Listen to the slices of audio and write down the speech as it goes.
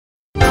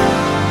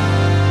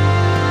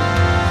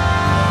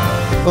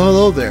Well,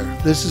 hello there.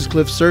 This is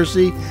Cliff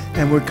Cerces,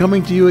 and we're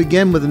coming to you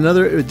again with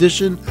another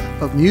edition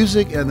of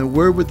Music and the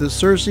Word with the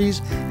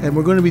Cerces, and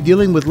we're going to be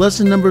dealing with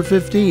lesson number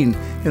 15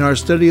 in our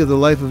study of the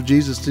life of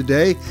Jesus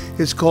today.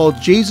 It's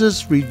called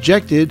Jesus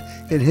Rejected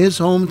in His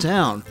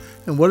Hometown,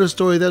 and what a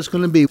story that's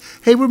going to be.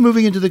 Hey, we're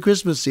moving into the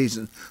Christmas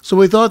season, so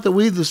we thought that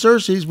we, the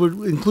Cerces, would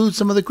include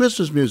some of the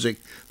Christmas music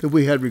that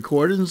we had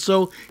recorded, and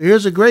so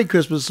here's a great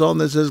Christmas song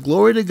that says,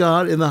 "Glory to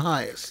God in the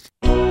highest."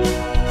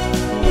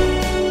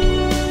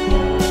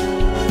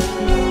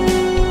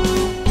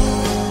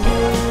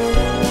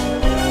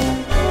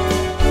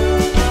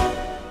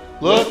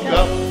 Look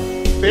up,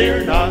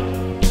 fear not,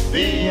 the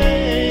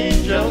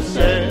angel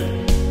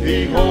said,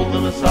 behold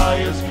the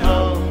Messiah's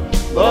come,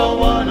 the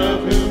one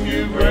of whom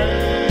you've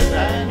read.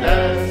 And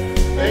as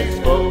they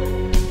spoke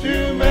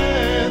to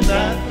men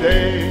that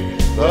day,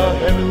 the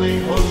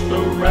heavenly host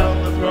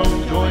around the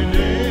throne joined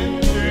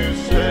in to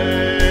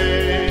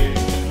say,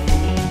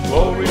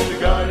 glory to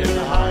God in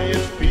the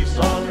highest, peace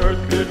on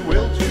earth,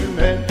 goodwill to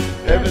men.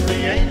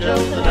 Heavenly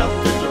angels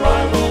announced His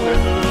arrival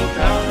in the little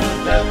town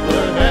of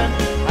Bethlehem.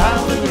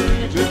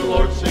 Hallelujah to the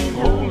Lord, sing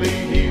holy,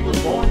 He was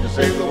born to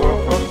save the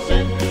world from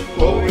sin.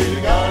 Glory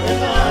to God in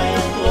the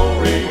highest,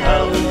 glory,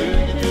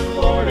 hallelujah to the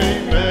Lord,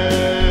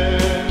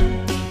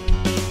 amen.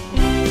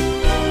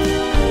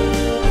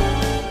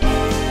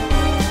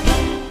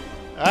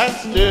 And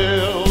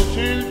still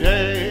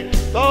today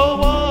the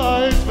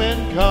wise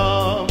men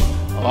come,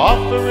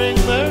 offering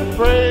their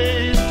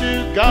praise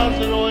to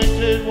God's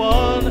anointed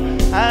one.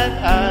 And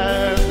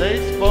as they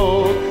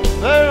spoke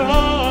their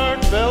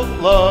heartfelt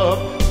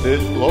love,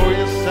 this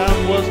glorious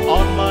sound was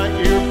on my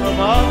ear from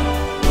up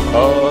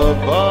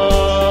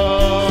above.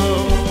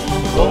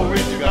 Glory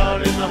to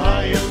God in the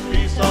highest,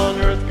 peace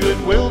on earth,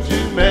 goodwill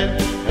to men.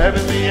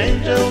 Heavenly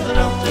angels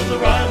announced His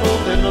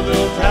arrival in the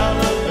little town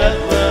of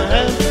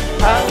Bethlehem.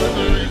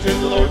 Hallelujah to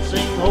the Lord,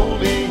 sing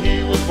holy,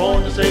 He was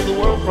born to save the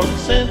world from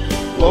sin.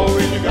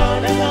 Glory to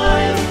God in the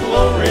highest,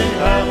 glory,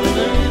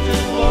 hallelujah to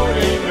the Lord,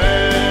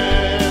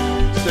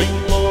 amen. Sing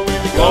glory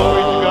to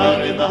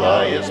God in the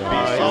highest,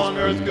 peace on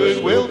earth,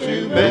 goodwill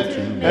to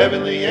men.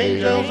 Heavenly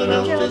angels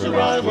announced His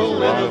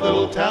arrival in the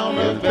little town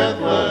of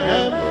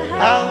Bethlehem.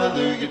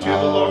 Hallelujah to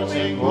the Lord,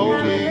 sing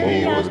holy,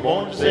 He was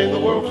born to save the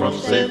world from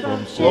sin.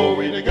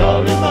 Glory to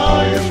God in the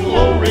highest,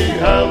 glory,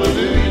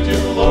 hallelujah to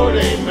the Lord,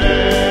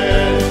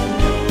 amen.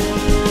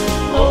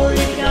 Glory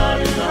to God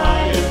in the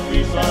highest,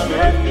 peace on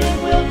earth,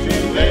 goodwill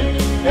to men.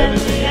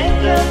 Heavenly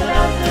angels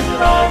announced His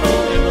arrival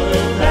in the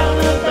little town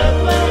of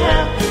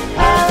Bethlehem.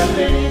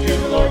 Hallelujah to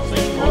the Lord,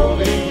 sing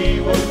holy, He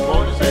was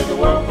born to save the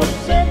world from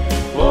sin.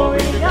 Glory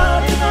to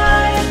God in the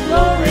highest,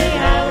 glory,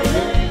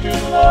 hallelujah to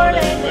the Lord,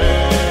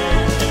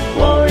 amen.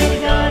 Glory to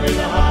God in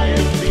the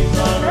highest, peace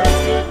on earth,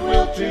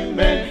 goodwill to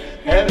men.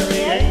 Heavenly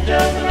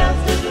angels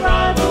announced His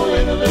arrival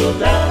in the little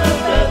town of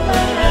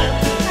Bethlehem.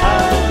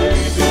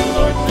 Hallelujah to the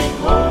Lord, sing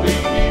holy,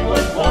 He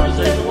was born to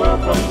save the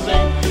world from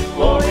sin.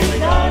 Glory to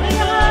God in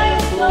the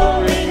highest,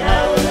 glory,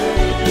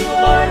 hallelujah to the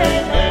Lord,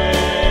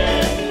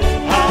 amen.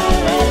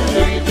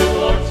 Hallelujah to the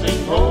Lord, sing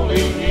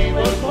holy, He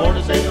was born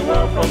to save the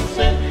world from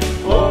sin.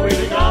 Glory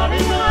to God in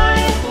the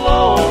highest,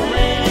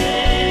 glory,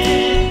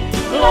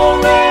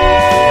 glory,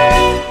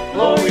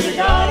 glory to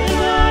God in the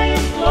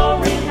highest,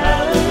 glory,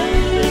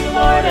 hallelujah to the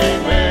Lord,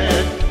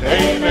 amen,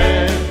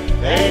 amen,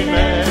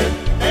 amen,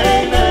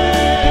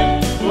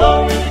 amen.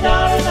 Glory to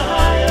God in the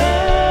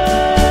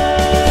highest.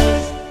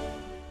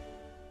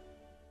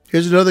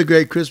 Here's another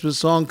great Christmas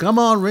song. Come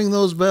on, ring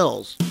those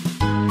bells.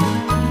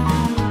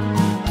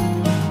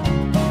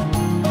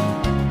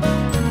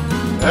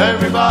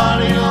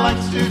 Everybody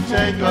likes to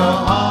take a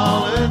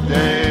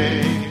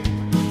holiday.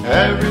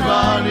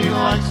 Everybody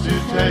likes to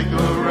take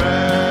a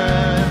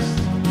rest.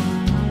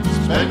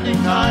 Spending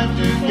time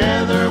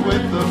together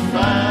with the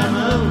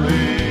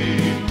family,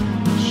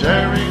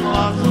 sharing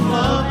lots of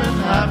love and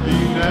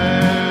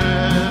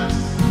happiness.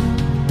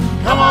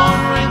 Come on,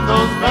 ring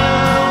those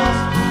bells,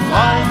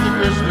 light the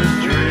Christmas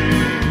tree.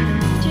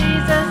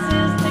 Jesus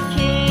is the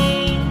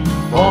King,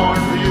 Born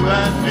for you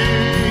and me.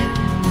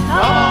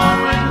 Come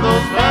on, ring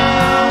those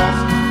bells,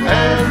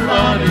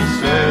 everybody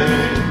say,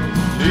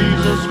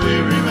 Jesus, we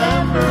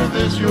remember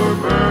this your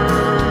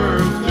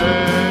birthday.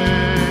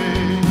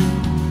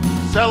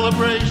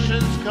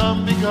 Celebrations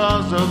come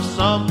because of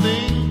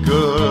something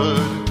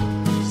good.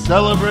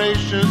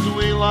 Celebrations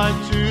we like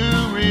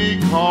to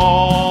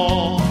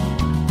recall.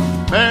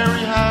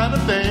 Mary had a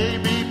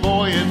baby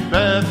boy in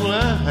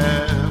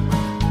Bethlehem,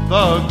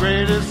 the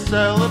greatest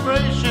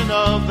celebration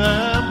of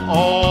them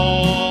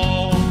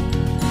all.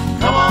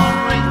 Come on,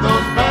 ring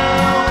those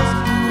bells,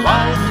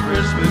 light the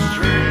Christmas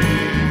tree.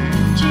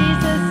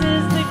 Jesus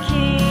is the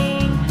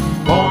King,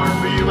 Born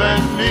for you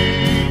and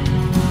me.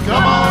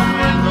 Come on,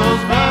 ring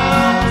those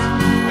bells,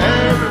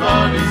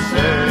 everybody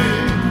say,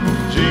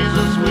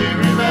 Jesus, we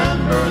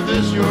remember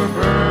this your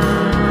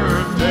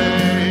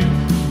birthday.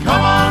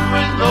 Come on,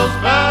 ring those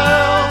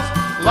bells,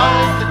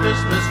 light the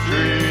Christmas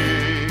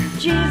tree.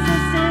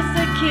 Jesus is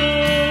the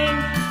King,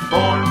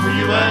 Born for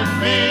you and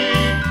me.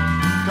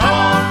 Come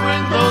on,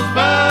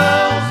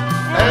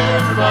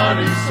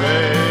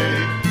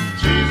 say,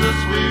 Jesus,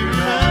 we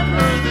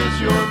remember this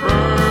your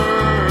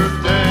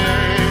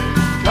birthday.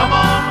 Come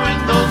on,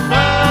 ring those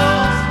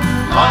bells,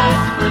 light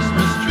the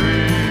Christmas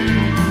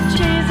tree.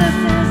 Jesus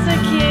is the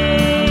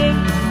King.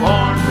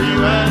 Born for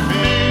you and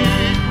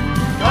me.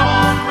 Come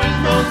on, ring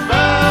those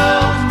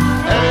bells,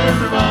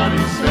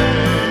 everybody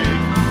say,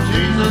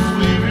 Jesus,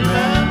 we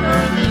remember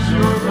this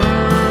your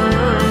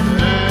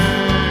birthday.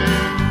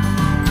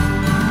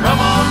 Come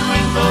on,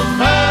 ring those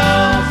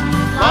bells,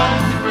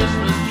 light the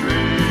Christmas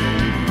tree.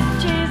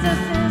 Jesus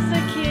is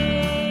the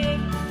King.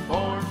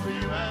 Born for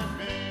you and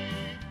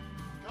me.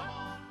 Come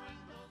on, ring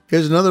those.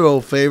 Here's another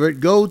old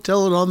favorite. Go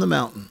Tell It on the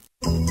Mountain.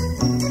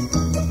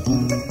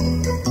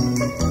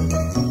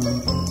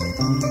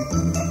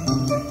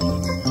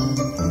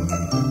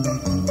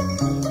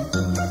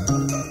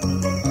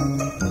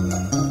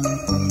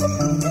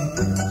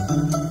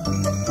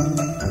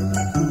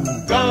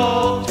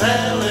 Go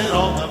tell it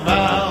on the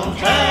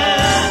mountain,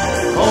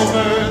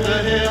 over the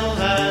hills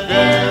and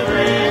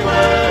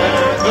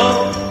everywhere.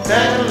 Go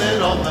tell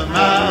it on the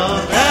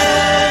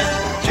mountain,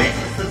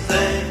 Jesus the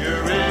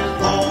Savior is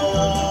born.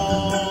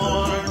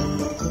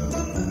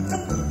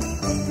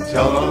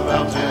 Tell on the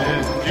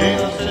mountain,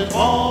 Jesus is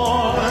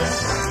born.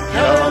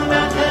 Tell on the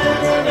mountain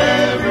and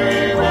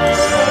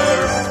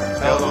everywhere.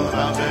 Tell on the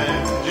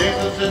mountain,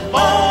 Jesus is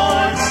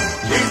born.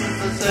 Jesus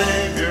the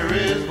Savior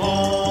is born.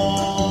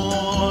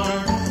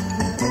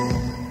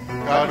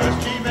 God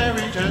rest ye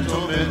merry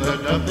gentlemen,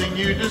 let nothing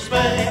you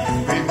dismay.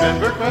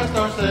 Remember Christ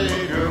our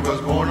Savior was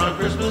born on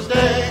Christmas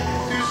Day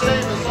to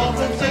save us all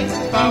from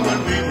Satan's power when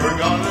we were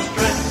gone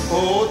astray.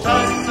 Oh,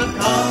 tidings of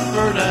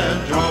comfort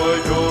and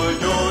joy, joy,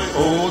 joy.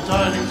 Oh,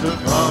 tidings of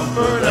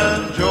comfort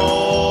and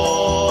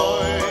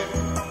joy.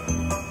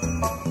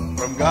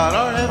 From God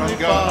our Heavenly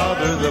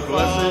Father, the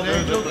blessed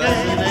angel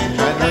came, and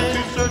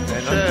unto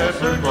certain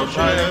shepherds both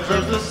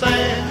shepherds the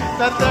same,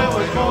 that there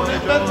was born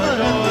in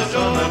Bethlehem the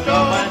Son of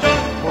God.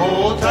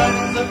 Oh,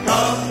 tidings of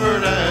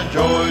comfort and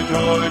joy,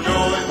 joy,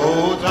 joy.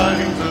 Oh,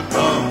 tidings of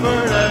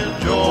comfort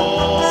and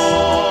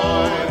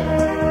joy.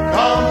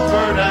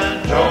 Comfort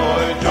and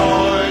joy,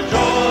 joy,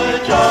 joy,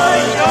 joy,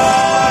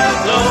 joy.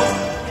 Go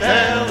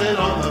tell it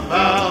on the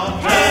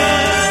mountain,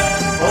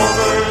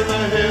 over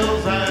the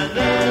hills and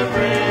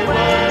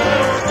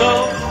everywhere. Go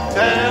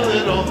tell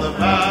it on the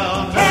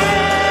mountain.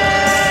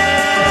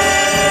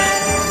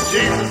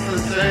 Jesus the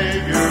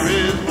Savior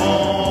is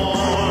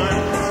born.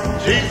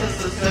 Jesus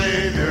the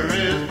Savior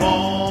is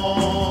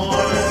born.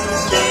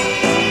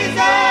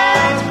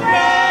 Jesus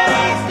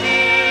Christ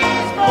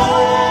is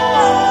born.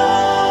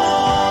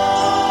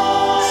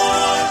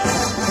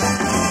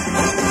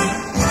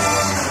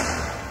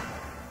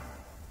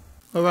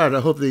 All right,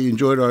 I hope that you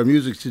enjoyed our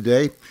music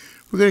today.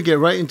 We're going to get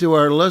right into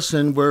our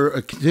lesson.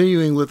 We're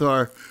continuing with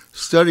our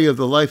study of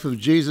the life of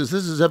Jesus.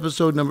 This is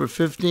episode number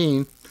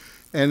 15,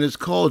 and it's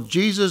called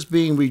Jesus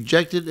Being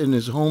Rejected in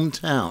His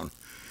Hometown.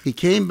 He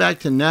came back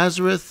to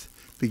Nazareth,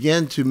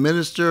 began to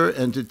minister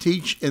and to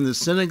teach in the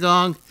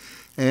synagogue,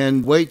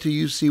 and wait till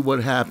you see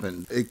what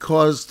happened. It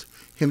caused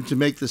him to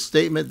make the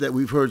statement that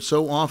we've heard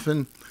so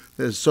often,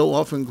 that is so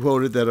often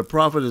quoted, that a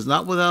prophet is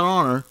not without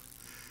honor,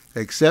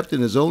 except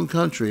in his own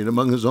country and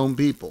among his own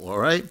people, all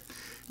right?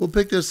 We'll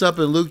pick this up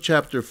in Luke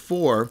chapter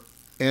 4,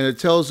 and it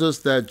tells us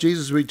that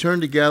Jesus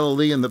returned to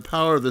Galilee in the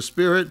power of the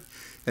Spirit,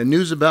 and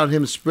news about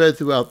him spread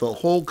throughout the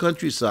whole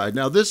countryside.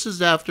 Now, this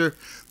is after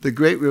the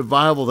great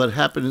revival that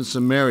happened in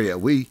Samaria.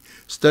 We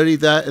studied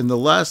that in the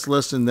last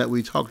lesson that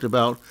we talked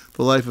about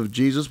the life of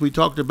Jesus. We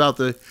talked about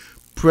the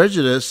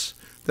prejudice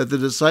that the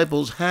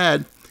disciples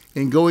had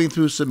in going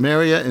through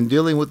Samaria and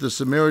dealing with the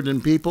Samaritan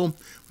people.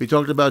 We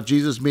talked about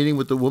Jesus meeting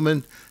with the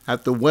woman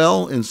at the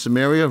well in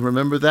Samaria.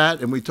 Remember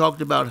that? And we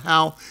talked about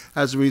how,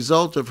 as a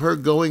result of her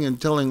going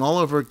and telling all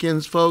of her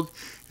kinsfolk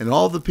and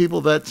all the people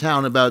of that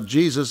town about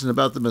Jesus and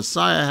about the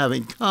Messiah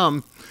having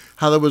come,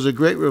 how there was a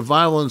great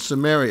revival in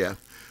Samaria.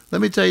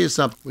 Let me tell you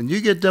something. When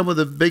you get done with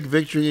a big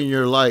victory in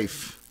your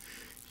life,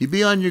 you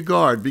be on your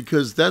guard,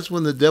 because that's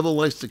when the devil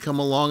likes to come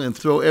along and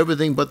throw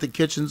everything but the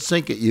kitchen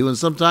sink at you. And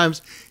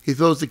sometimes he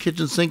throws the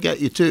kitchen sink at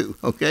you too,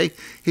 okay?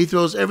 He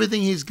throws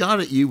everything he's got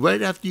at you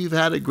right after you've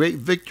had a great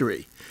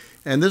victory.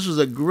 And this was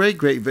a great,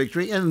 great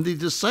victory. And the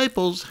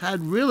disciples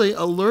had really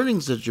a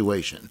learning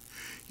situation.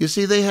 You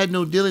see, they had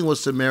no dealing with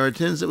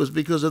Samaritans. It was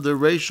because of their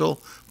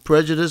racial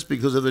prejudice,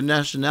 because of their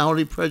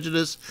nationality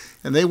prejudice,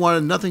 and they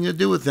wanted nothing to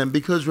do with them.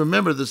 Because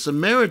remember, the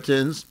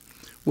Samaritans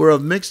were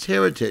of mixed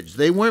heritage.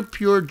 They weren't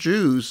pure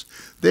Jews.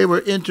 They were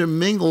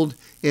intermingled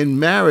in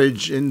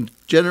marriage in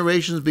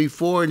generations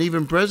before and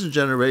even present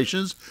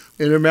generations,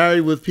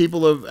 intermarried with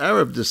people of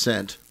Arab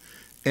descent.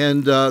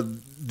 And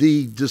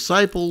the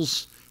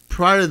disciples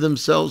prided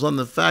themselves on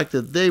the fact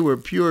that they were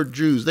pure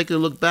Jews. They could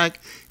look back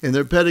in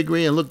their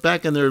pedigree and look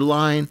back in their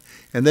line,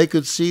 and they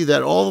could see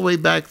that all the way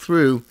back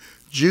through,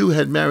 Jew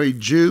had married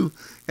Jew,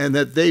 and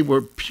that they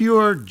were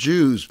pure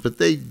Jews, but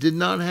they did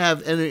not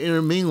have any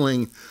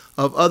intermingling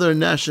of other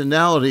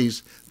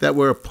nationalities that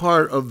were a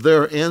part of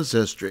their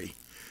ancestry.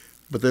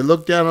 But they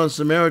looked down on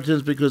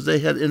Samaritans because they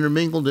had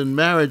intermingled in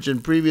marriage in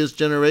previous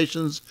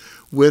generations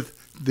with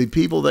the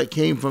people that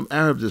came from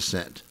Arab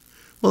descent.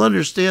 Well,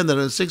 understand that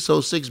in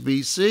 606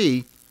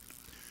 BC,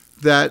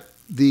 that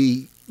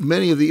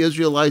many of the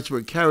Israelites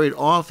were carried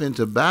off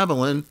into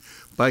Babylon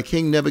by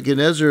King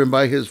Nebuchadnezzar and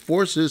by his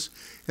forces.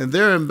 And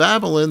there in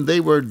Babylon,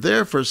 they were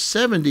there for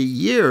 70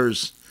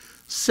 years,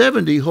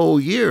 70 whole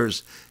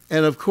years.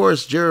 And of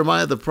course,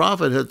 Jeremiah the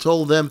prophet had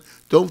told them,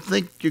 don't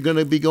think you're going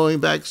to be going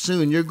back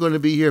soon. You're going to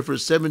be here for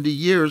 70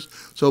 years.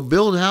 So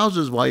build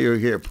houses while you're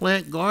here,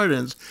 plant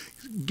gardens,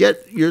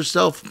 get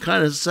yourself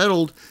kind of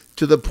settled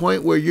to the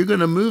point where you're going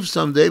to move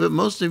someday. But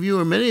most of you,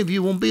 or many of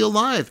you, won't be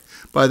alive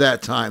by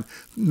that time.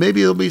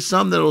 Maybe there'll be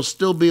some that'll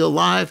still be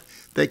alive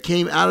that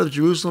came out of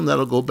Jerusalem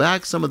that'll go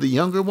back, some of the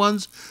younger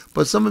ones.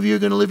 But some of you are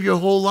going to live your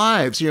whole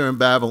lives here in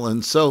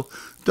Babylon. So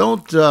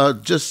don't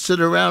just sit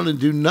around and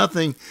do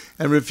nothing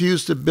and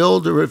refuse to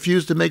build or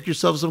refuse to make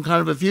yourself some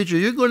kind of a future.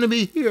 You're going to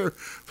be here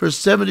for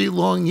 70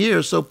 long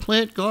years. So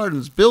plant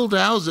gardens, build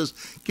houses,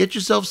 get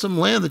yourself some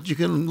land that you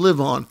can live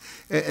on,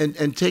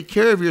 and take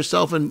care of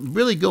yourself, and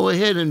really go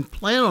ahead and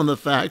plan on the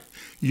fact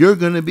you're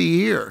going to be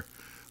here.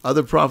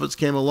 Other prophets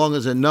came along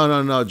and said,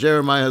 no,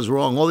 Jeremiah is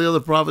wrong. All the other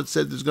prophets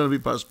said there's going to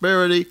be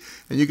prosperity,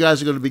 and you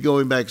guys are going to be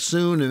going back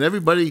soon. And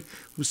everybody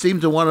who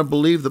seemed to want to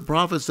believe the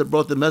prophets that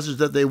brought the message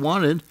that they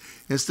wanted,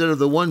 instead of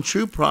the one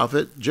true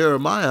prophet,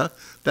 Jeremiah,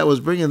 that was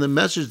bringing the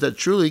message that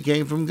truly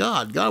came from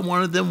God. God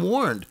wanted them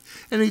warned.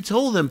 And he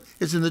told them,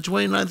 it's in the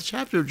 29th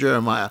chapter of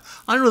Jeremiah,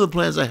 I know the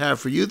plans I have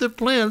for you. They're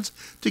plans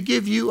to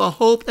give you a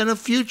hope and a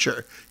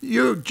future.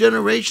 Your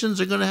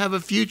generations are going to have a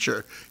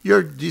future.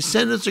 Your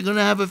descendants are going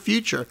to have a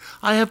future.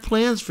 I have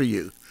plans for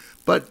you.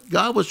 But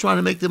God was trying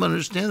to make them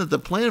understand that the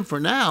plan for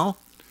now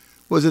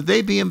was that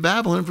they be in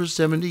Babylon for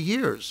 70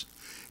 years.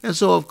 And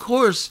so, of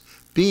course,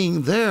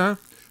 being there,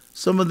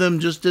 some of them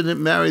just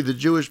didn't marry the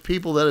Jewish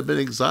people that had been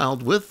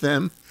exiled with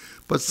them,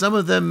 but some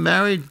of them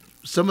married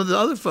some of the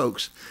other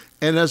folks.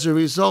 And as a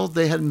result,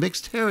 they had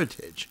mixed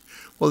heritage.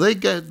 Well, they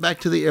got back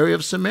to the area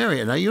of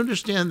Samaria. Now, you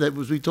understand that,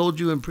 as we told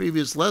you in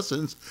previous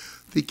lessons,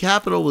 the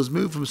capital was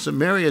moved from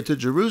Samaria to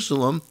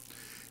Jerusalem,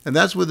 and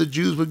that's where the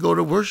Jews would go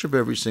to worship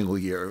every single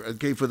year,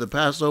 okay, for the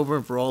Passover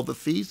and for all the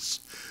feasts.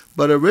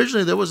 But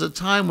originally, there was a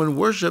time when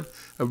worship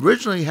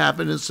originally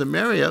happened in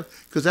Samaria,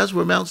 because that's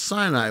where Mount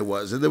Sinai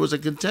was. And there was a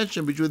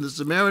contention between the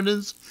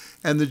Samaritans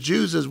and the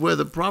Jews as where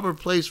the proper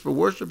place for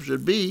worship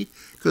should be,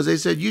 because they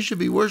said you should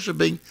be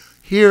worshiping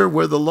here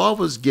where the law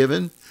was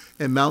given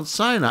in Mount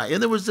Sinai.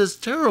 And there was this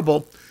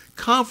terrible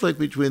conflict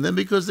between them,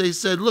 because they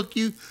said, look,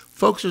 you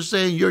folks are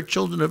saying you're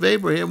children of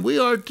Abraham. We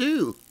are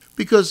too.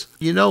 Because,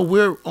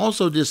 we're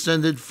also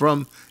descended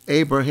from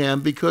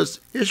Abraham, because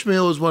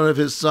Ishmael is one of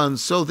his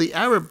sons. So the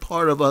Arab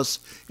part of us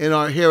in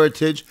our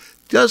heritage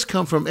does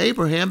come from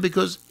Abraham,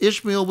 because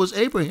Ishmael was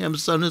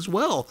Abraham's son as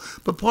well.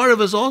 But part of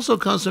us also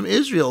comes from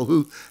Israel,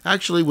 who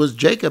actually was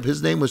Jacob.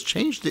 His name was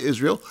changed to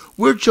Israel.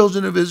 We're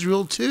children of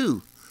Israel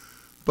too.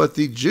 But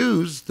the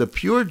Jews, the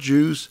pure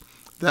Jews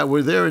that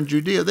were there in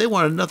Judea, they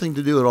wanted nothing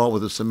to do at all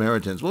with the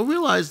Samaritans. Well,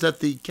 realize that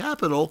the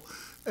capital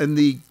and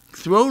the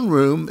throne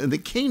room and the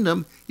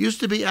kingdom used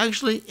to be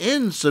actually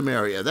in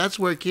Samaria. That's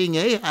where King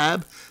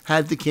Ahab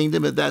had the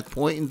kingdom at that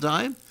point in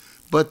time.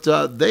 But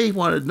they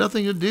wanted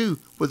nothing to do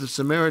with the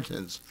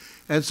Samaritans.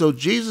 And so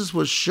Jesus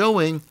was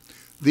showing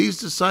these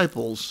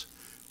disciples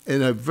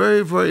in a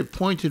very, very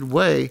pointed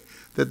way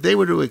that they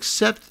were to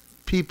accept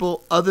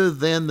people other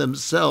than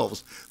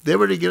themselves. They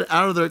were to get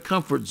out of their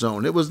comfort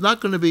zone. It was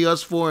not going to be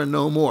us four and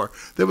no more.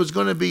 There was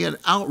going to be an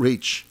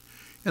outreach.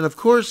 And of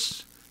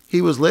course,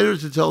 he was later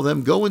to tell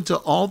them, go into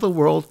all the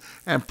world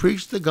and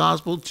preach the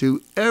gospel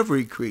to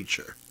every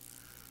creature.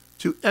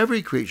 To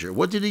every creature.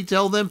 What did he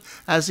tell them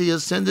as he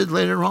ascended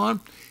later on?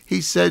 He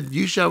said,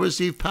 you shall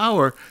receive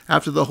power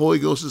after the Holy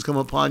Ghost has come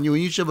upon you,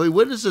 and you shall be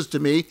witnesses to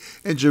me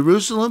in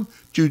Jerusalem,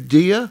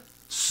 Judea,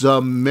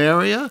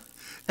 Samaria,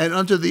 and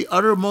unto the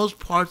uttermost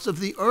parts of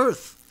the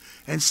earth.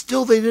 And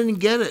still they didn't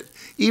get it.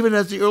 Even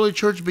as the early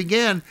church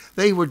began,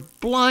 they were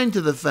blind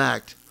to the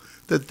fact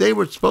that they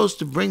were supposed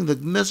to bring the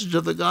message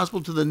of the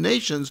gospel to the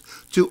nations,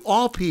 to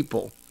all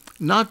people,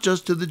 not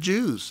just to the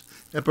Jews.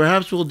 And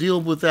perhaps we'll deal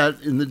with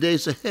that in the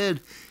days ahead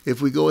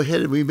if we go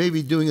ahead, and we may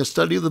be doing a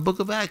study of the book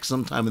of Acts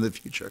sometime in the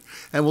future.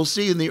 And we'll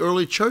see in the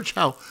early church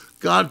how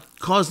God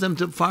caused them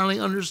to finally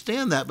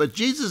understand that. But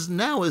Jesus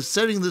now is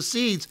setting the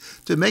seeds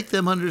to make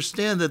them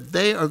understand that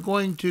they are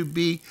going to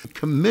be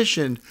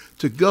commissioned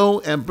to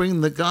go and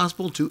bring the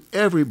gospel to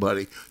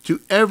everybody,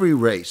 to every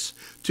race,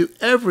 to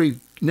every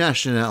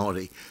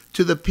nationality,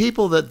 to the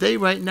people that they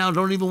right now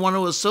don't even want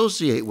to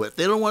associate with.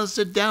 They don't want to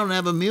sit down and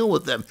have a meal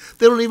with them.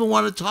 They don't even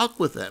want to talk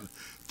with them.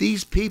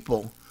 These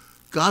people,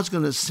 God's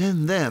going to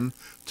send them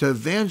to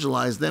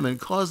evangelize them and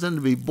cause them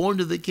to be born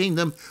to the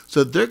kingdom,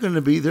 so they're going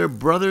to be their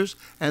brothers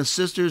and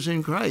sisters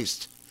in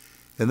Christ.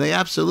 And they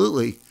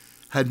absolutely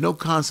had no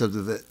concept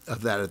of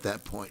that at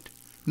that point.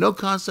 No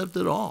concept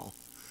at all.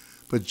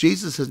 But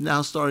Jesus is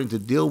now starting to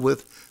deal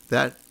with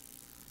that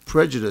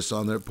prejudice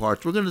on their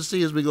parts. We're going to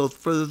see as we go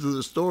further through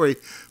the story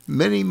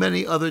many,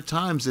 many other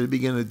times that he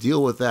began to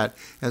deal with that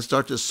and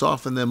start to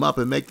soften them up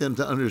and make them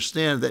to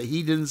understand that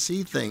he didn't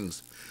see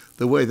things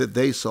the way that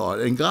they saw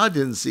it, and God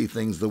didn't see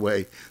things the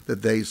way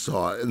that they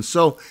saw it. And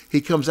so he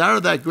comes out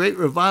of that great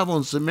revival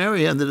in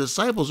Samaria, and the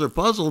disciples are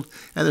puzzled,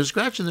 and they're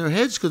scratching their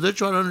heads because they're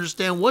trying to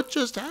understand what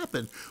just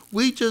happened.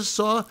 We just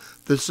saw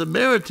the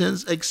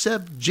Samaritans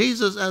accept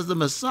Jesus as the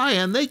Messiah,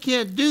 and they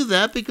can't do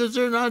that because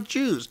they're not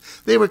Jews.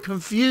 They were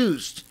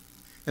confused.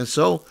 And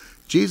so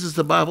Jesus,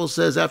 the Bible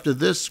says, after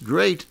this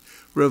great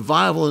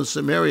revival in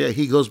Samaria,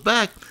 he goes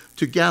back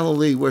to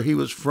Galilee where he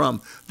was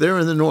from, there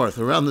in the north,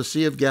 around the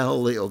Sea of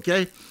Galilee,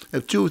 okay? A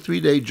 2 or 3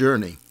 day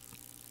journey.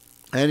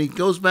 And he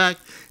goes back,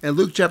 and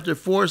Luke chapter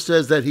 4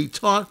 says that he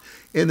taught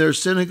in their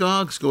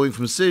synagogues, going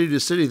from city to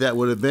city, that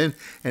would have been,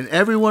 and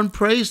everyone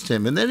praised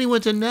him. And then he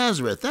went to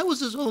Nazareth. That was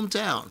his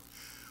hometown.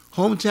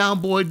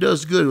 Hometown boy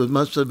does good, was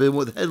must have been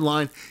with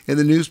headline in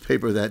the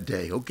newspaper that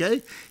day,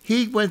 okay?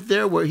 He went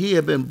there where he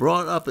had been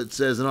brought up, it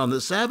says, and on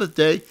the Sabbath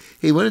day,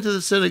 he went into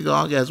the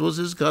synagogue, as was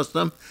his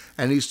custom,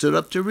 and he stood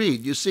up to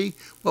read. You see,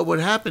 what would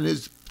happen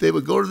is they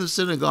would go to the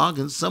synagogue,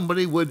 and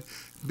somebody would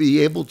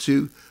be able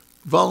to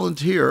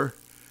volunteer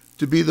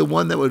to be the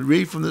one that would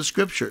read from the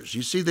scriptures.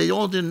 You see, they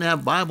all didn't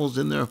have Bibles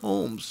in their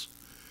homes.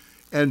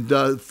 And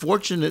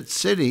fortunate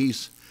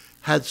cities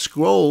had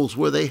scrolls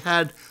where they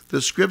had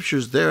the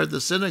scriptures there at the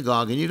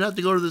synagogue. And you'd have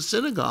to go to the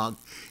synagogue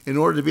in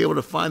order to be able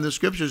to find the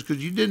scriptures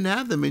because you didn't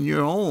have them in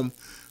your home.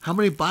 How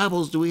many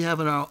Bibles do we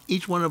have in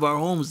each one of our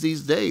homes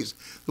these days?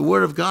 The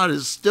Word of God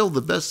is still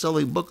the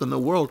best-selling book in the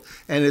world,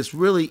 and it's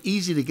really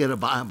easy to get a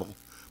Bible.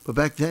 But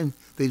back then,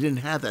 they didn't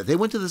have that. They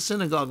went to the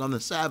synagogue on the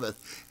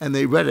Sabbath, and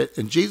they read it.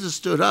 And Jesus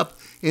stood up,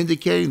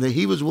 indicating that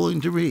he was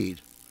willing to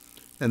read.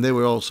 And they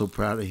were all so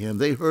proud of him.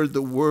 They heard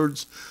the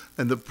words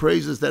and the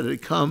praises that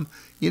had come.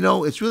 You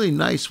know, it's really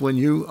nice when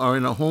you are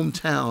in a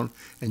hometown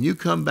and you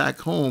come back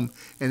home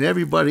and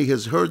everybody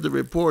has heard the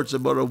reports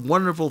about a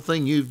wonderful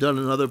thing you've done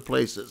in other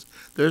places.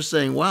 They're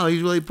saying, wow,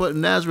 he's really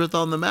putting Nazareth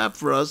on the map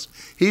for us.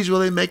 He's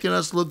really making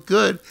us look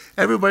good.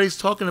 Everybody's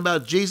talking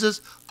about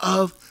Jesus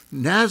of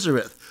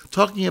Nazareth,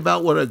 talking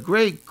about what a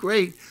great,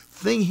 great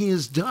thing he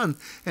has done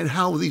and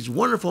how these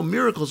wonderful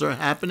miracles are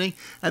happening,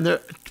 and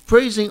they're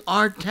praising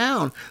our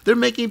town. They're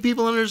making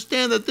people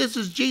understand that this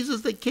is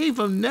Jesus that came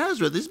from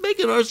Nazareth. He's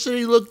making our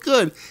city look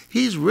good.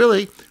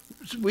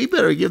 We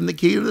better give him the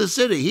key to the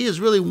city. He is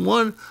really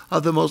one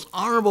of the most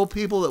honorable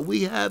people that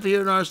we have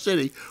here in our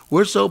city.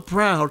 We're so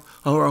proud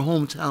of our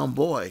hometown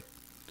boy.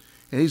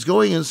 And he's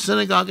going in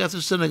synagogue after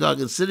synagogue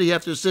and city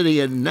after city,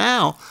 and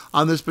now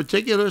on this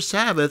particular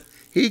Sabbath,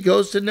 he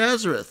goes to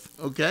Nazareth,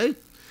 okay?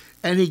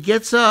 And he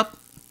gets up,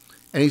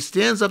 and he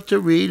stands up to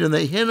read, and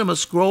they hand him a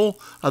scroll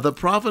of the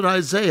prophet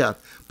Isaiah.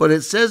 But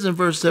it says in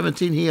verse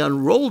 17, he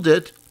unrolled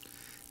it,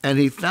 and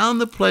he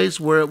found the place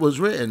where it was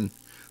written,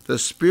 "The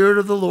Spirit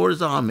of the Lord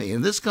is on me."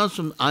 And this comes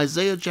from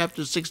Isaiah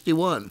chapter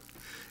 61.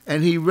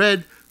 And he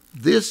read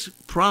this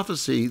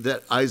prophecy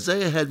that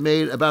Isaiah had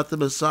made about the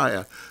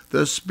Messiah.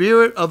 "The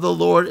Spirit of the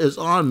Lord is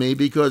on me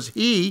because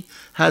he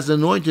has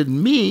anointed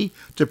me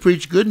to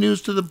preach good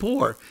news to the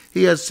poor.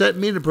 He has sent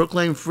me to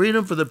proclaim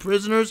freedom for the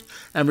prisoners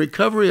and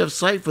recovery of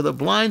sight for the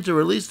blind, to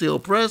release the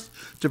oppressed,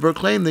 to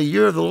proclaim the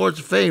year of the Lord's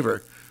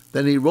favor."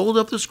 Then he rolled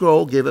up the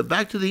scroll, gave it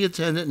back to the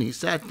attendant, and he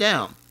sat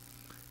down.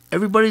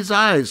 Everybody's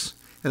eyes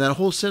in that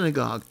whole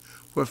synagogue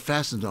were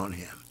fastened on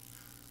him.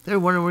 They were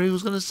wondering what he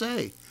was going to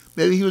say.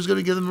 Maybe he was going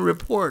to give them a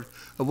report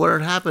of what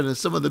had happened in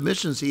some of the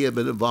missions he had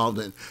been involved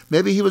in.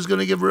 Maybe he was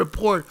going to give a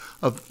report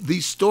of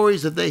these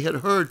stories that they had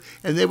heard,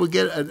 and they would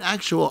get an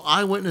actual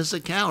eyewitness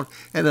account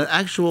and an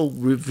actual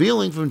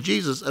revealing from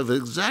Jesus of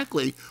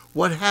exactly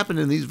what happened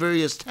in these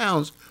various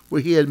towns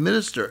where he had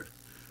ministered.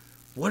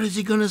 What is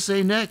he going to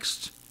say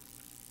next?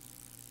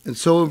 And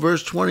so in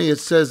verse 20 it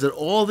says that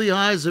all the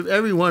eyes of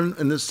everyone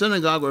in the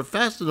synagogue were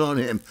fastened on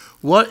him.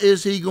 What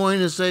is he going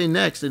to say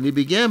next? And he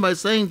began by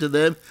saying to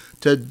them,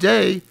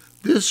 "Today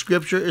this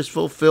scripture is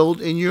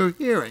fulfilled in your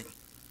hearing.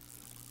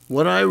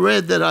 What I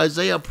read that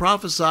Isaiah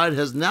prophesied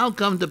has now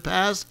come to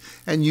pass,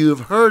 and you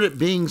have heard it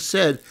being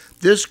said,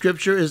 this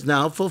scripture is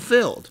now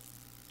fulfilled."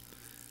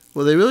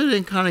 Well, they really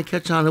didn't kind of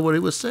catch on to what he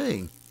was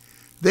saying.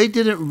 They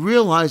didn't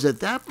realize at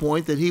that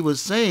point that he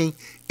was saying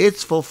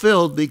it's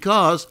fulfilled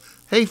because,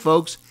 hey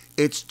folks,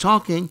 it's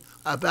talking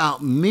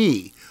about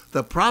me.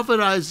 The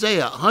prophet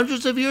Isaiah,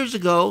 hundreds of years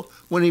ago,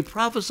 when he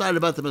prophesied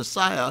about the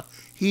Messiah,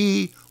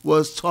 he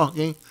was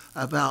talking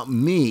about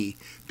me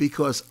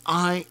because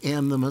I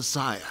am the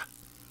Messiah.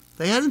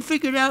 They hadn't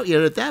figured out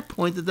yet at that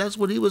point that that's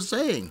what he was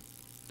saying.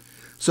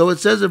 So it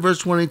says in verse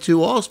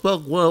 22, all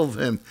spoke well of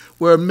him,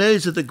 were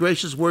amazed at the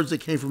gracious words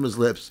that came from his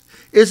lips.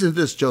 "Isn't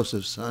this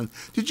Joseph's son?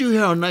 Did you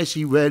hear how nice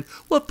he read?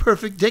 What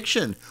perfect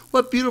diction.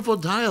 What beautiful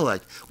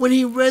dialect. When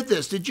he read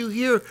this, did you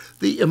hear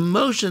the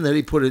emotion that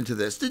he put into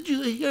this? Did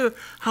you hear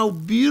how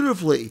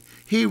beautifully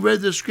he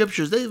read the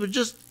scriptures? They were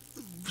just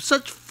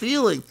such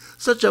feeling,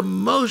 such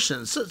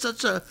emotion,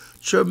 such a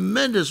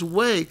tremendous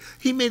way.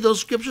 He made those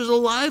scriptures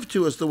alive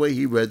to us the way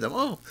he read them.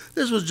 Oh,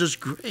 this was just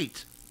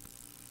great."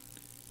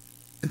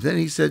 And then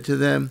he said to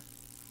them,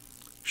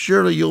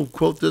 surely you'll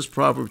quote this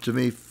proverb to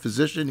me,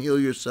 physician, heal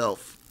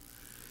yourself.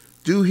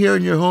 Do here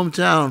in your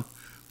hometown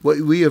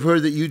what we have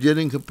heard that you did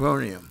in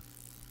Capernaum.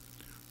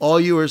 All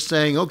you are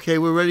saying, okay,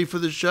 we're ready for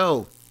the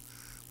show.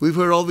 We've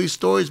heard all these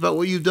stories about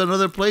what you've done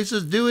other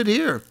places. Do it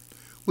here.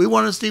 We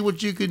want to see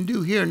what you can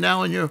do here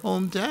now in your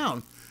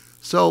hometown.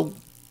 So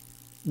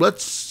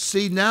let's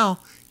see now.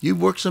 You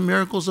work some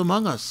miracles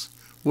among us.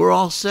 We're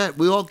all set.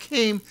 We all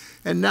came,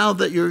 and now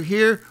that you're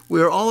here,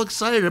 we are all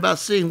excited about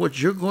seeing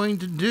what you're going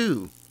to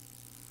do.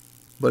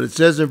 But it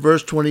says in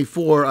verse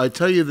 24, I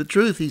tell you the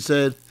truth, he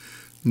said,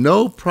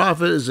 no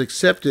prophet is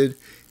accepted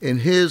in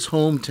his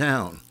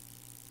hometown.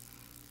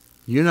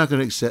 You're not going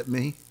to accept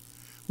me.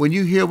 When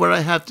you hear what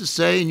I have to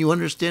say and you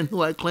understand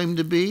who I claim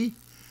to be,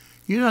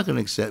 you're not going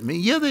to accept me.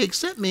 Yeah, they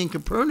accept me in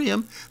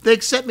Capernaum. They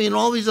accept me in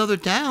all these other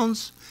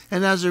towns.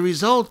 And as a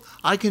result,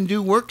 I can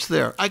do works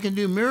there. I can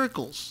do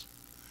miracles.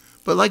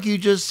 But like you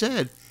just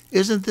said,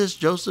 isn't this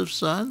Joseph's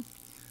son?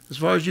 As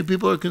far as you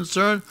people are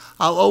concerned,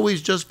 I'll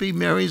always just be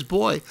Mary's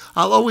boy.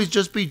 I'll always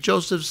just be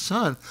Joseph's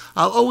son.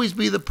 I'll always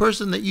be the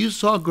person that you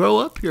saw grow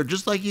up here,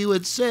 just like you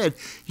had said.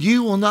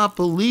 You will not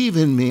believe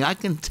in me. I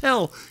can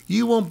tell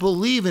you won't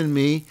believe in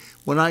me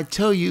when I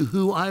tell you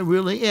who I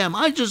really am.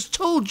 I just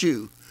told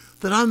you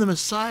that I'm the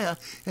Messiah,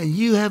 and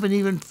you haven't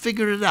even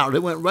figured it out.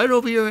 It went right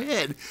over your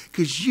head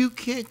because you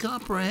can't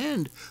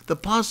comprehend the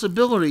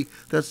possibility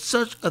that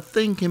such a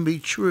thing can be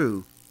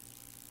true.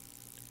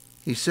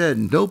 He said,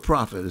 no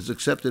prophet is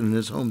accepted in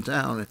his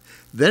hometown.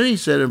 Then he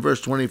said in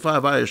verse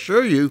 25, I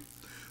assure you,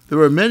 there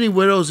were many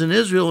widows in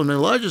Israel in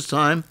Elijah's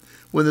time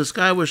when the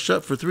sky was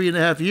shut for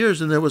 3.5 years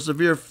and there was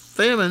severe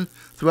famine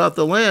throughout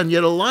the land.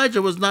 Yet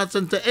Elijah was not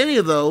sent to any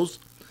of those,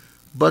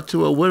 but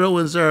to a widow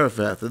in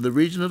Zarephath in the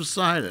region of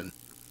Sidon.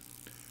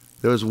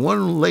 There was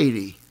one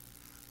lady,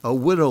 a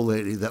widow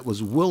lady, that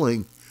was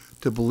willing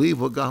to believe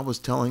what God was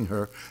telling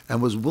her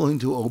and was willing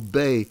to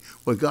obey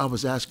what God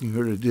was asking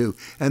her to do.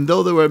 And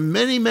though there were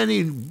many,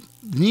 many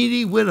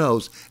needy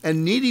widows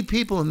and needy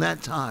people in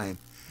that time,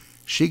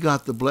 she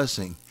got the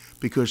blessing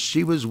because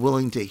she was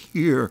willing to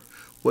hear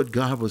what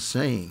God was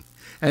saying.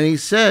 And he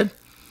said,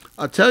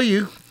 I'll tell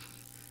you,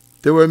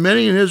 there were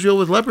many in Israel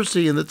with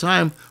leprosy in the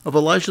time of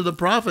Elisha the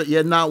prophet,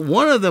 yet not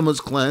one of them was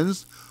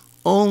cleansed,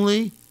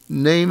 only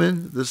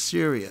Naaman the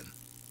Syrian.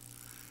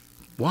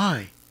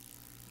 Why?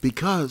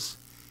 Because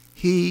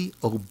he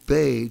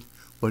obeyed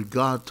what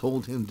God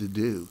told him to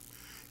do.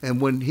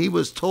 And when he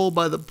was told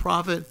by the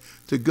prophet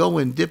to go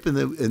and dip in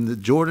the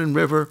Jordan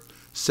River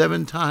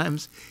 7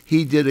 times,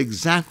 he did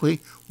exactly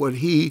what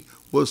he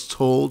was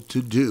told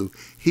to do.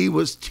 He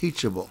was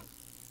teachable.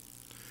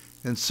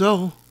 And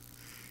so,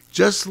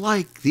 just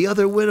like the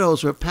other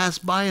widows were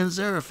passed by in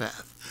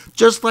Zarephath,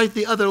 just like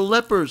the other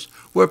lepers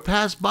were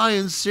passed by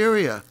in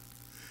Syria,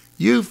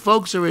 you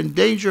folks are in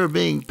danger of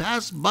being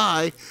passed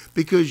by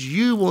because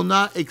you will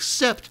not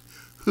accept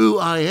who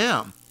I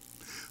am.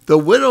 The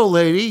widow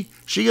lady,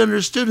 she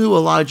understood who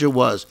Elijah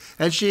was,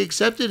 and she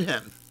accepted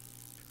him.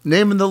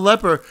 Naaman the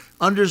leper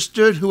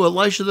understood who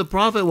Elisha the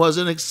prophet was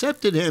and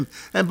accepted him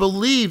and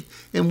believed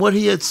in what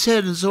he had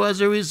said, and so as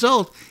a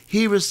result,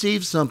 he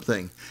received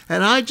something.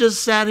 And I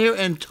just sat here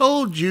and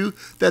told you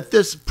that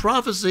this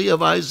prophecy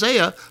of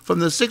Isaiah from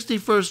the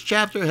 61st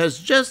chapter has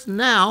just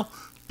now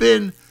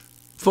been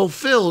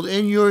fulfilled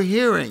in your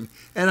hearing.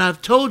 And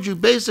I've told you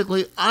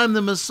basically, I'm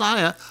the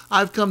Messiah.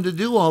 I've come to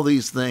do all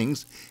these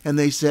things. And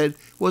they said,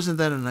 wasn't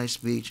that a nice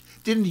speech?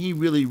 Didn't he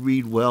really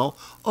read well?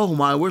 Oh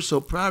my, we're so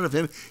proud of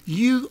him.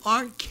 You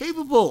aren't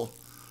capable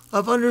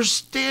of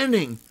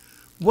understanding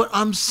what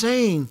I'm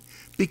saying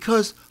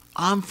because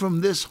I'm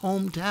from this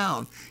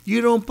hometown.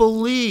 You don't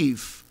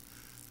believe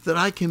that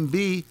I can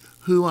be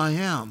who I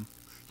am.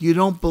 You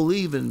don't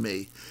believe in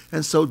me.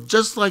 And so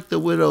just like the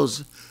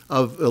widows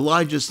of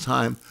Elijah's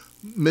time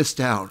missed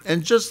out,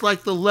 and just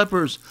like the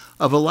lepers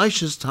of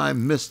Elisha's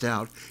time missed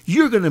out,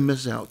 you're going to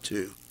miss out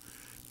too,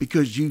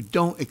 because you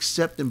don't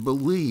accept and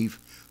believe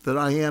that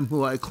I am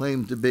who I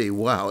claim to be.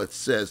 Wow, it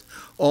says,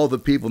 all the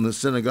people in the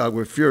synagogue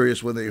were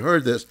furious when they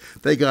heard this.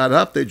 They got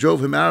up, they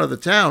drove him out of the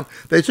town.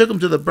 They took him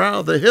to the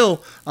brow of the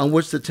hill on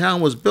which the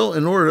town was built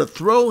in order to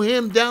throw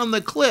him down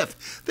the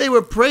cliff. They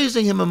were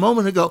praising him a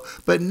moment ago,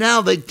 but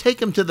now they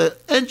take him to the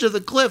edge of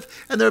the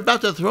cliff, and they're about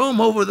to throw him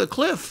over the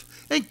cliff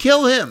and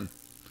kill him.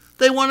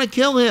 They want to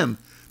kill him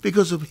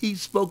because he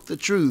spoke the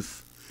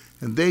truth,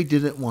 and they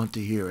didn't want to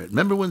hear it.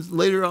 Remember when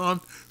later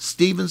on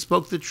Stephen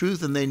spoke the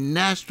truth and they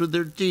gnashed with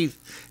their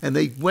teeth and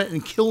they went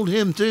and killed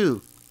him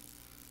too?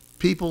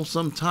 People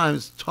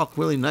sometimes talk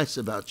really nice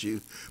about you,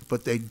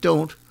 but they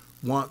don't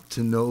want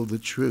to know the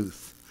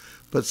truth.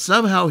 But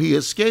somehow he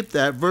escaped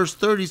that. Verse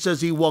 30 says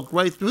he walked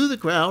right through the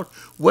crowd,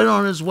 went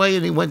on his way,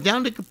 and he went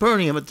down to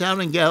Capernaum, a town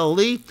in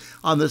Galilee.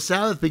 On the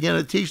Sabbath began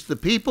to teach the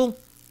people.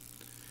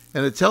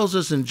 And it tells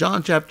us in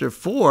John chapter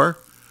 4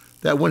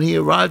 that when he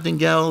arrived in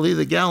Galilee,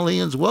 the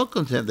Galileans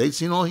welcomed him. They'd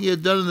seen all he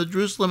had done in the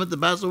Jerusalem at the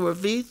Passover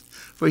feast,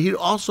 for he'd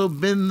also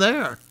been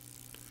there.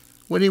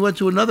 When he went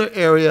to another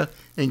area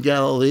in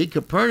Galilee,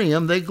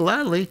 Capernaum, they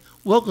gladly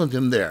welcomed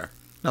him there.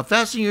 Now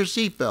fasten your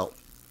seatbelt.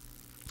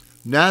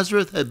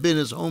 Nazareth had been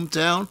his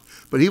hometown,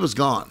 but he was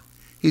gone.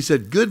 He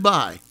said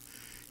goodbye.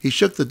 He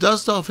shook the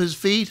dust off his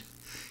feet.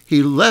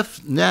 He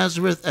left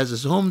Nazareth as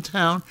his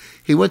hometown.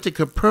 He went to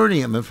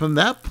Capernaum, and from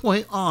that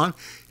point on,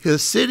 the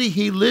city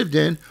he lived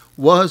in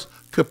was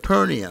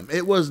Capernaum.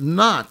 It was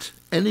not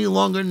any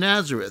longer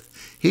Nazareth.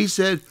 He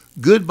said,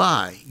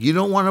 goodbye. You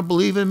don't want to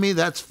believe in me?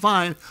 That's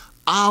fine.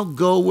 I'll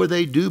go where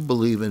they do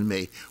believe in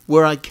me,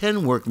 where I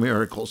can work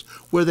miracles,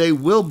 where they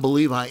will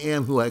believe I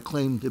am who I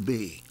claim to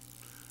be.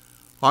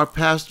 Our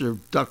pastor,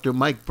 Dr.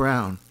 Mike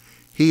Brown,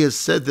 he has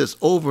said this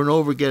over and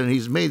over again, and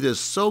he's made this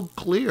so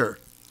clear.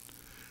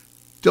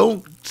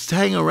 Don't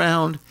hang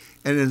around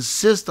and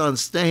insist on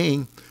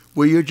staying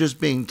where you're just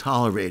being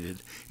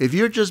tolerated. If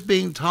you're just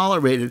being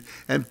tolerated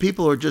and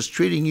people are just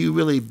treating you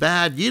really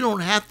bad, you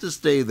don't have to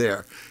stay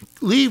there.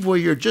 Leave where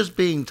you're just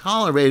being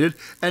tolerated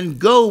and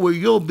go where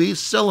you'll be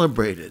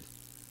celebrated.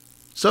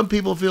 Some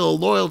people feel a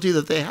loyalty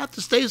that they have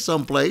to stay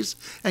someplace,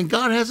 and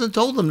God hasn't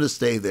told them to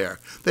stay there.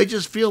 They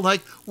just feel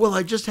like, well,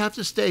 I just have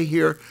to stay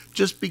here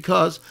just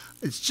because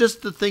it's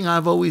just the thing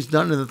I've always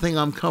done and the thing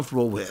I'm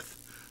comfortable with.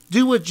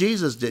 Do what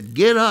Jesus did.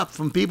 Get up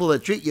from people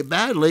that treat you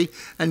badly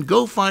and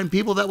go find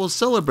people that will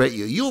celebrate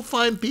you. You'll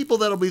find people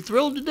that will be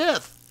thrilled to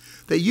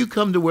death that you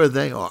come to where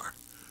they are.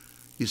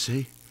 You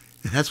see?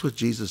 And that's what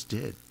Jesus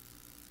did.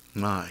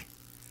 My.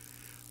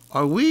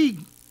 Are we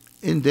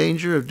in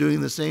danger of doing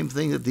the same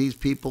thing that these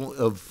people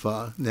of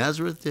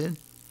Nazareth did?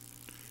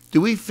 Do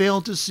we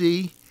fail to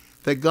see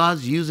that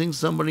God's using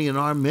somebody in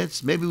our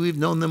midst? Maybe we've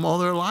known them all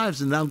their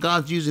lives, and now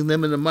God's using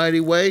them in a mighty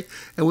way,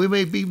 and we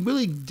may be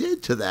really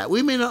dead to that.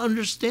 We may not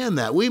understand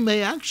that. We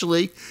may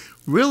actually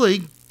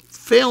really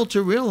fail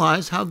to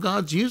realize how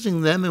God's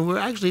using them, and we're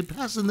actually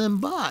passing them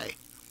by.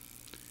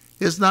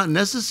 It's not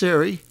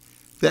necessary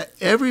that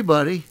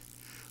everybody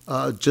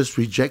just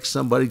rejects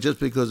somebody just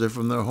because they're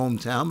from their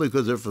hometown,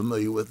 because they're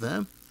familiar with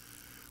them.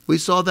 We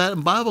saw that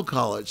in Bible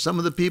college. Some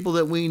of the people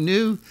that we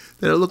knew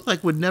that it looked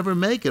like would never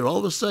make it, all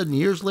of a sudden,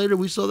 years later,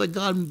 we saw that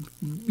God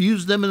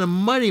used them in a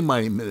mighty,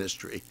 mighty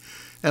ministry.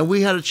 And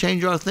we had to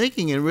change our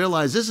thinking and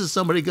realize this is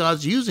somebody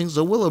God's using,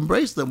 so we'll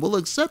embrace them. We'll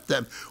accept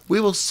them.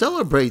 We will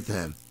celebrate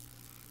them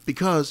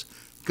because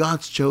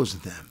God's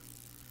chosen them.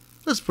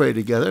 Let's pray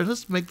together.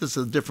 Let's make this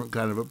a different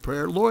kind of a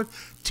prayer. Lord,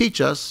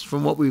 teach us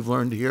from what we've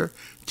learned here.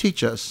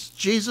 Teach us.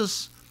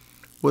 Jesus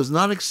was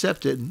not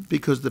accepted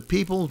because the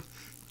people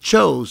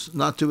chose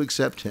not to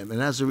accept him,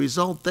 and as a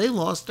result, they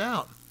lost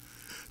out.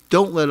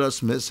 Don't let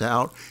us miss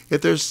out.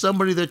 If there's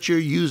somebody that you're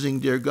using,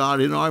 dear God,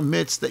 in our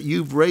midst that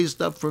you've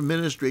raised up for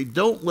ministry,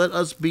 don't let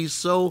us be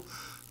so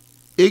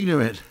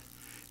ignorant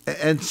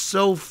and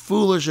so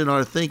foolish in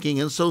our thinking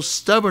and so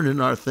stubborn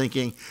in our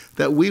thinking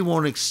that we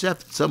won't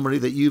accept somebody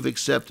that you've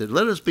accepted.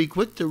 Let us be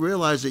quick to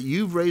realize that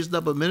you've raised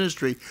up a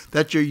ministry,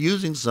 that you're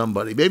using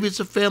somebody. Maybe it's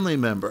a family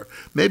member.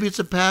 Maybe it's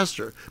a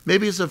pastor.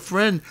 Maybe it's a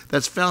friend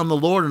that's found the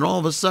Lord, and all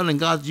of a sudden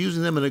God's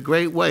using them in a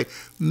great way.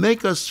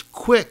 Make us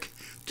quick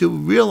to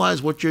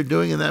realize what you're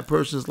doing in that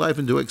person's life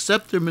and to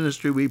accept their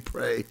ministry, we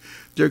pray,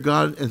 dear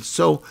God, and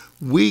so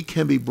we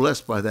can be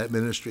blessed by that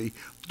ministry.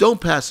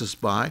 Don't pass us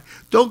by.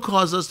 Don't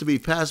cause us to be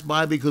passed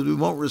by because we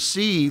won't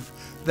receive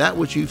that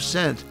which you've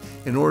sent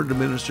in order to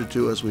minister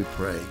to us, we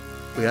pray.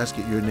 We ask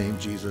it in your name,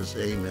 Jesus.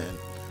 Amen.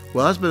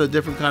 Well, that's been a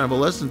different kind of a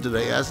lesson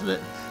today, hasn't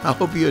it? I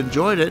hope you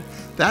enjoyed it.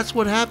 That's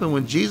what happened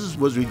when Jesus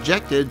was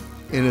rejected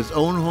in his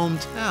own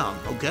hometown,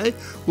 okay?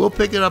 We'll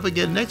pick it up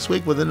again next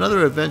week with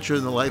another adventure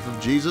in the life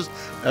of Jesus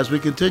as we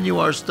continue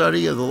our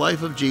study of the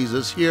life of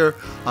Jesus here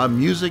on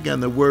Music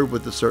and the Word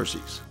with the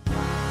Cerces.